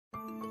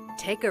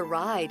Take a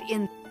ride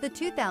in the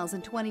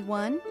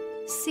 2021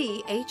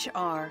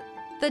 CHR.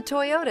 The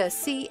Toyota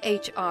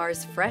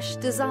CHR's fresh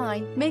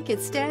design make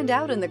it stand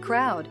out in the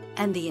crowd,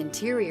 and the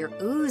interior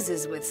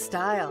oozes with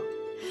style.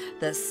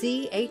 The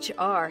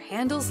CHR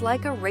handles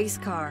like a race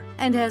car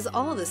and has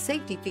all the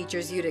safety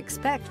features you'd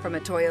expect from a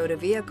Toyota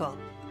vehicle.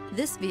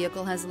 This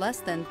vehicle has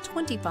less than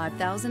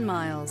 25,000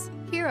 miles.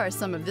 Here are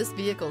some of this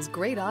vehicle's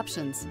great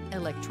options: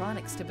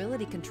 electronic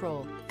stability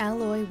control,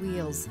 alloy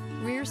wheels,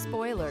 rear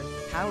spoiler,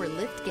 power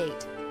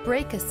liftgate,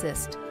 brake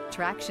assist,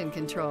 traction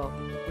control,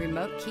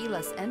 remote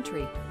keyless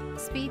entry,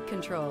 speed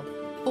control,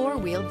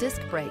 four-wheel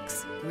disc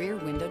brakes, rear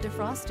window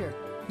defroster.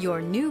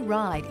 Your new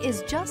ride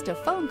is just a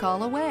phone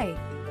call away.